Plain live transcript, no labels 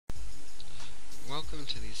Welcome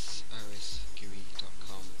to this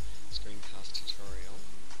osgui.com screencast tutorial.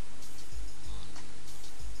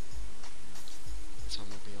 This one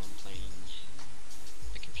will be on playing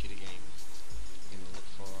a computer game. I'm going to look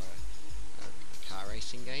for a car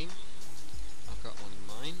racing game. I've got one in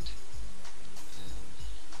mind. I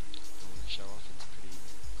want to show off. It's a pretty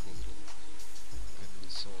cool little open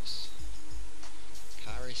source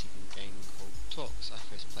car racing game called Torcs. I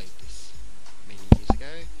first played this many years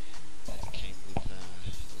ago. It came with, I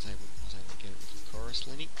was able to get it with Chorus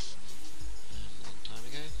Linux a long time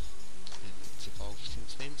ago, and it's evolved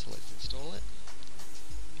since then, so let's install it.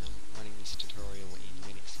 I'm running this tutorial in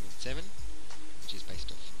Linux Mint 7, which is based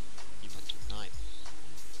off Ubuntu 9,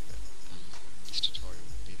 but this tutorial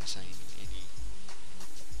will be the same in any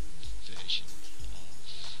version of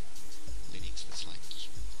Linux that's like,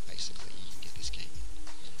 basically you can get this game.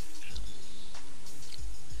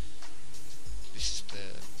 This is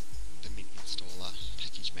the Mint installer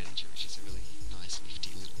package manager, which is a really nice, nifty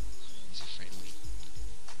little user-friendly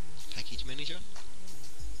package manager.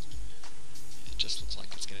 It just looks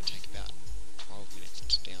like it's going to take about 12 minutes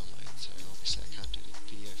to download, so obviously I can't do the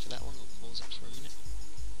video for that long. I'll pause it for a minute.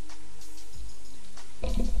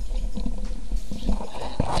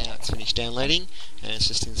 And now it's finished downloading, and it's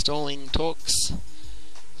just installing Torcs, so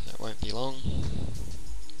it won't be long.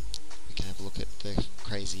 We can have a look at the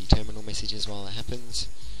crazy terminal messages while it happens.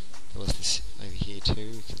 There was this over here too,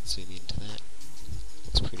 we can zoom into that.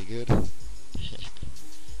 Looks pretty good.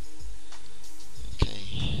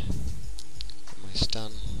 Okay, almost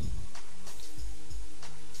done.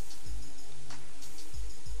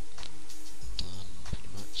 Done, pretty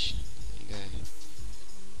much. There you go.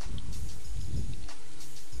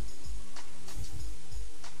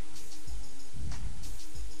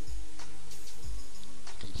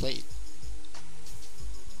 Complete.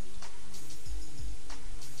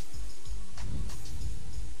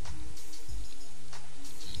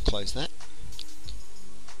 Close that.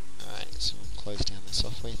 Alright, so we'll close down the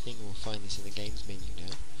software thing. We'll find this in the games menu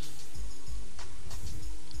now.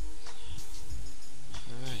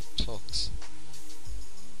 Alright, Torcs.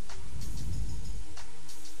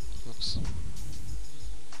 Oops.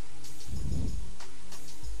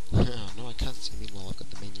 Oh no, I can't zoom in while I've got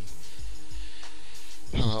the menu.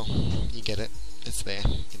 Oh well, you get it. It's there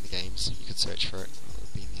in the games. You could search for it. It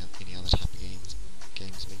would be in any other type of games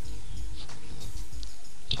menu. For any other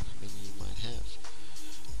type of menu you might have.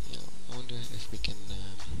 Now, I wonder if we can,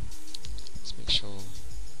 let's make sure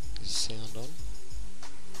there's sound on.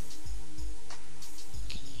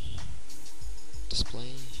 Okay.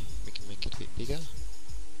 Display, we can make it a bit bigger.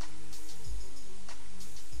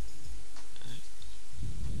 Alright.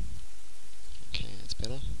 Okay, that's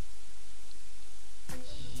better.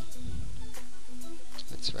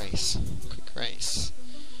 Let's race. Quick race.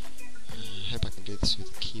 I hope I can do this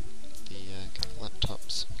with the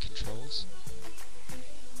laptop's controls.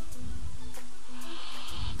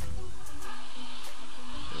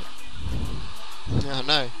 Yep. Oh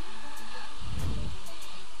no!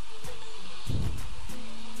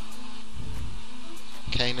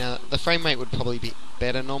 Okay, now the frame rate would probably be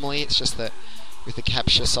better normally, it's just that with the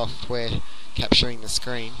capture software capturing the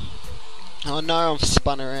screen. Oh no, I've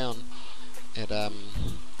spun around.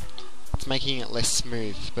 It's making it less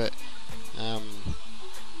smooth, but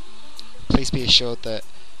please be assured that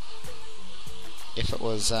if it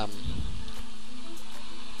was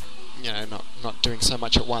you know, not doing so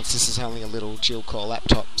much at once, this is only a little dual-core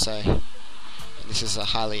laptop, so this is a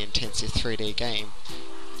highly intensive 3D game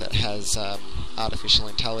that has artificial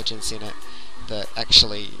intelligence in it that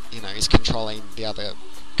actually, you know, is controlling the other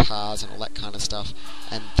cars and all that kind of stuff,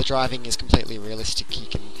 and the driving is completely realistic. You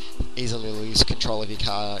can easily lose control of your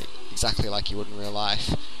car exactly like you would in real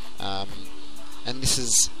life. And this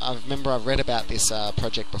is, I remember I've read about this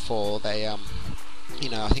project before. They, you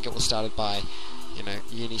know, I think it was started by, you know,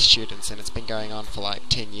 uni students, and it's been going on for like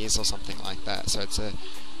 10 years or something like that. So it's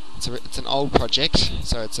an old project.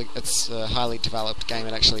 So it's a highly developed game.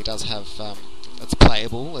 It actually does have, it's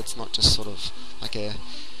playable. It's not just sort of like a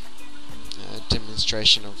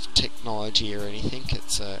demonstration of technology or anything.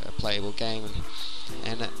 It's a playable game,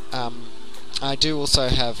 and I do also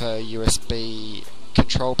have a USB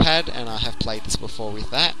control pad, and I have played this before with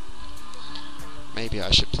that. Maybe I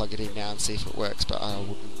should plug it in now and see if it works, but I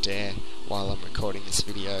wouldn't dare while I'm recording this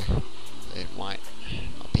video. It might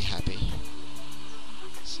not be happy.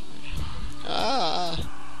 So, I'll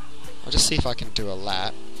just see if I can do a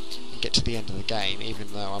lap and get to the end of the game,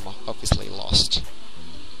 even though I'm obviously lost.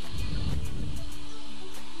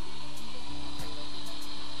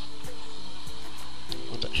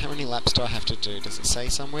 How many laps do I have to do? Does it say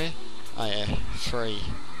somewhere? Oh yeah, 3.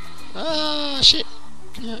 Ah, shit!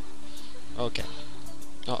 Okay.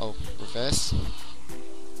 Uh-oh, reverse.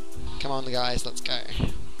 Come on guys, let's go.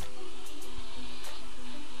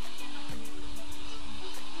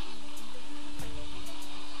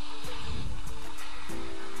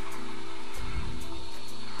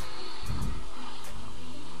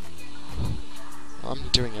 I'm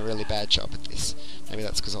doing a really bad job at this. Maybe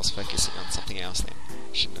that's because I was focusing on something else then.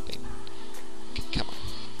 Shouldn't have been. Okay, come on.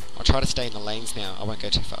 I'll try to stay in the lanes now. I won't go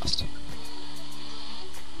too fast.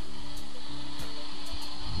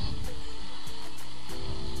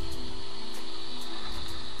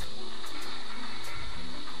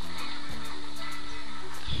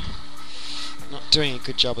 Not doing a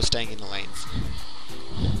good job of staying in the lanes.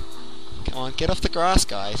 Come on, get off the grass,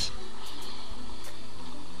 guys.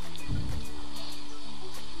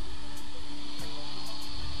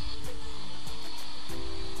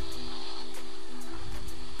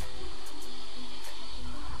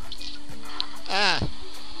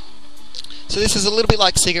 So this is a little bit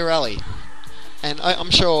like Sega Rally, and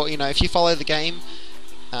I'm sure, you know, if you follow the game,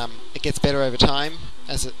 it gets better over time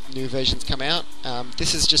as new versions come out.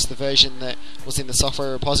 This is just the version that was in the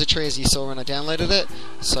software repository as you saw when I downloaded it,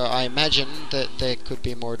 so I imagine that there could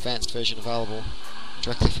be a more advanced version available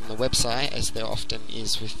directly from the website, as there often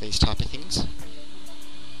is with these type of things.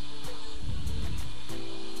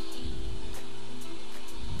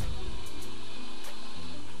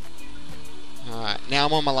 Alright, now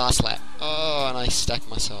I'm on my last lap. Oh, and I stacked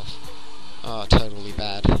myself. Oh, totally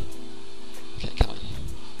bad. Okay, come on.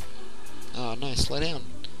 Oh no, slow down.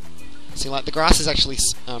 See, like, the grass is actually,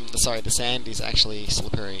 the sand is actually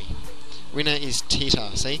slippery. Winner is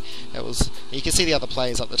Tita, see? It was, you can see the other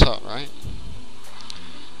players up the top, right?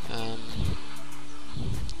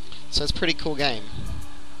 So it's a pretty cool game.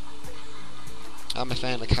 I'm a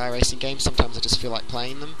fan of car racing games, sometimes I just feel like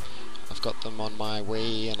playing them. I've got them on my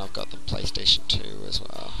Wii and I've got the PlayStation 2 as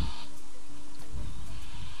well.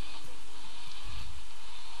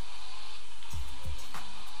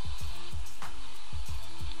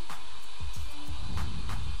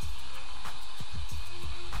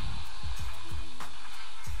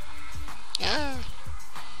 Ah!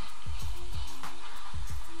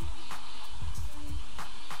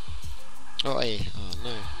 Oh, hey. Oh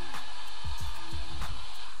no.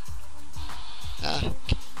 Ah!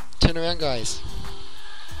 Turn around, guys.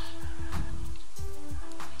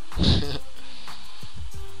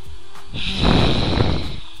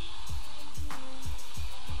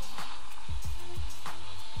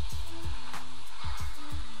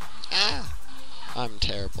 Ah! I'm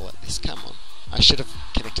terrible at this, come on. I should have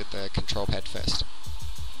connected the control pad first.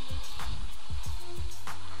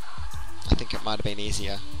 I think it might have been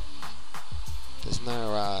easier. There's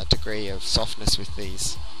no degree of softness with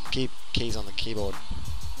these keys on the keyboard.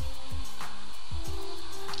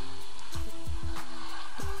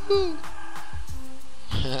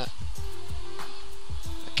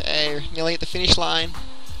 Okay, nearly at the finish line.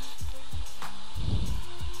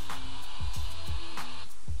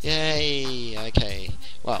 Yay! Okay,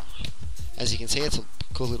 well, as you can see, it's a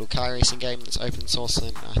cool little car racing game that's open source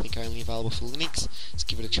and I think only available for Linux. Let's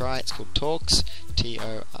give it a try. It's called Torcs,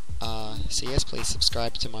 T-O-R-C-S. Please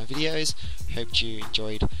subscribe to my videos. Hope you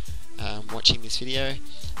enjoyed watching this video,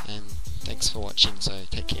 and thanks for watching, so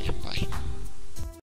take care, bye.